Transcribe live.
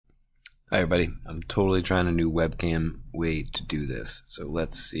Hi everybody, I'm totally trying a new webcam way to do this, so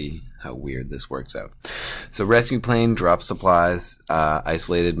let's see how weird this works out. So rescue plane drops supplies,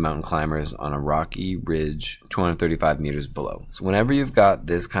 isolated mountain climbers on a rocky ridge 235 meters below. So whenever you've got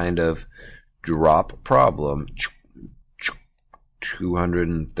this kind of drop problem,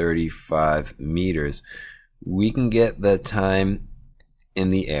 235 meters, we can get the time in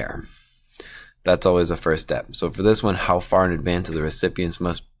the air. That's always a first step. So for this one, how far in advance of the recipients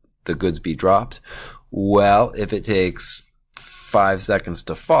must the goods be dropped? Well, if it takes 5 seconds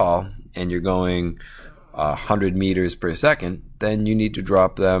to fall and you're going 100 meters per second, then you need to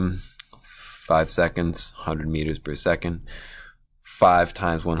drop them 5 seconds, 100 meters per second, 5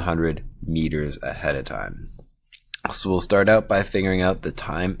 times 100 meters ahead of time. So we'll start out by figuring out the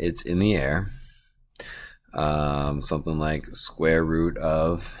time it's in the air. Something like square root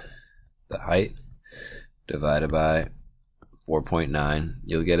of the height divided by 4.9.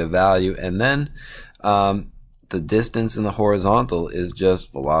 You'll get a value, and then the distance in the horizontal is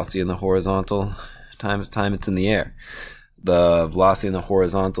just velocity in the horizontal times time it's in the air. The velocity in the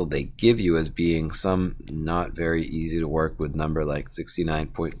horizontal they give you as being some not very easy to work with number like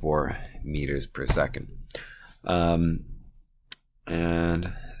 69.4 meters per second. And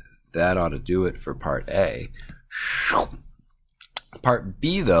that ought to do it for part A. Part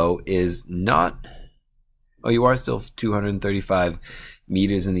B, though, is not... Oh, you are still 235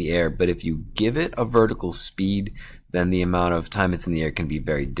 meters in the air, but if you give it a vertical speed, then the amount of time it's in the air can be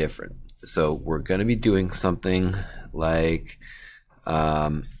very different. So we're going to be doing something like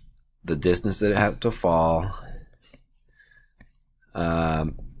the distance that it has to fall,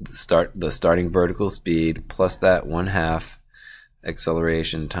 the starting vertical speed plus that 1/2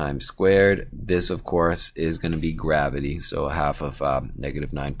 acceleration times squared. This, of course, is going to be gravity, so half of negative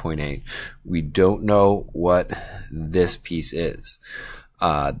 9.8. We don't know what this piece is.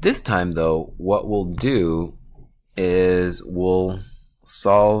 This time, though, what we'll do is we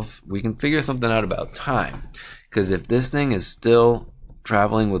can figure something out about time. Because if this thing is still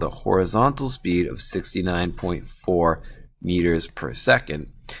traveling with a horizontal speed of 69.4 meters per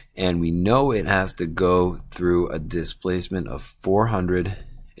second, and we know it has to go through a displacement of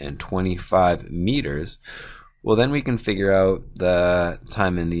 425 meters, well, then we can figure out the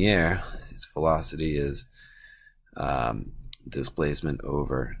time in the air. Its velocity is displacement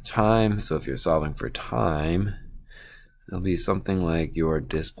over time. So if you're solving for time, it'll be something like your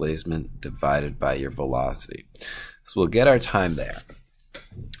displacement divided by your velocity. So we'll get our time there.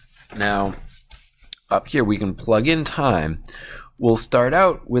 Now, up here we can plug in time. We'll start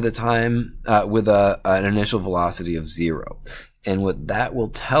out with a time with an initial velocity of 0, and what that will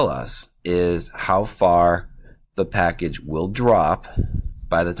tell us is how far the package will drop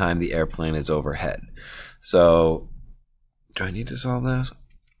by the time the airplane is overhead. So, do I need to solve this?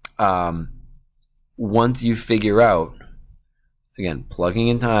 Once you figure out, again, plugging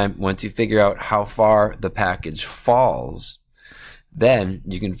in time, once you figure out how far the package falls, then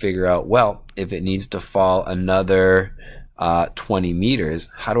you can figure out, well, if it needs to fall another 20 meters,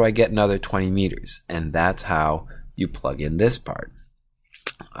 how do I get another 20 meters? And that's how you plug in this part.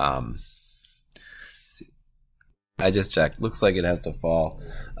 I just checked. Looks like it has to fall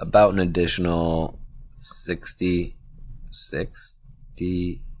about an additional 60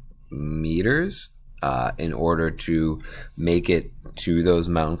 meters in order to make it to those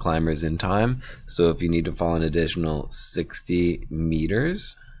mountain climbers in time. So if you need to fall an additional 60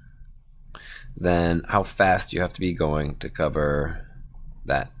 meters, then how fast you have to be going to cover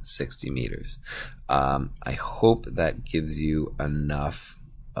that 60 meters. I hope that gives you enough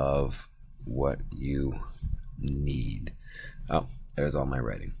of what you need. Oh, there's all my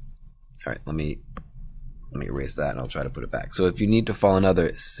writing. All right, let me erase that and I'll try to put it back. So if you need to fall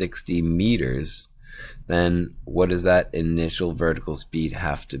another 60 meters, then what does that initial vertical speed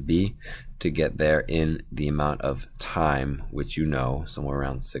have to be to get there in the amount of time, which you know, somewhere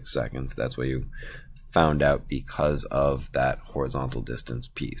around 6 seconds. That's what you found out because of that horizontal distance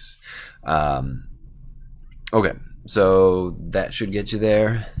piece. Okay, so that should get you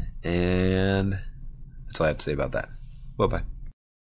there, and that's all I have to say about that. Bye-bye.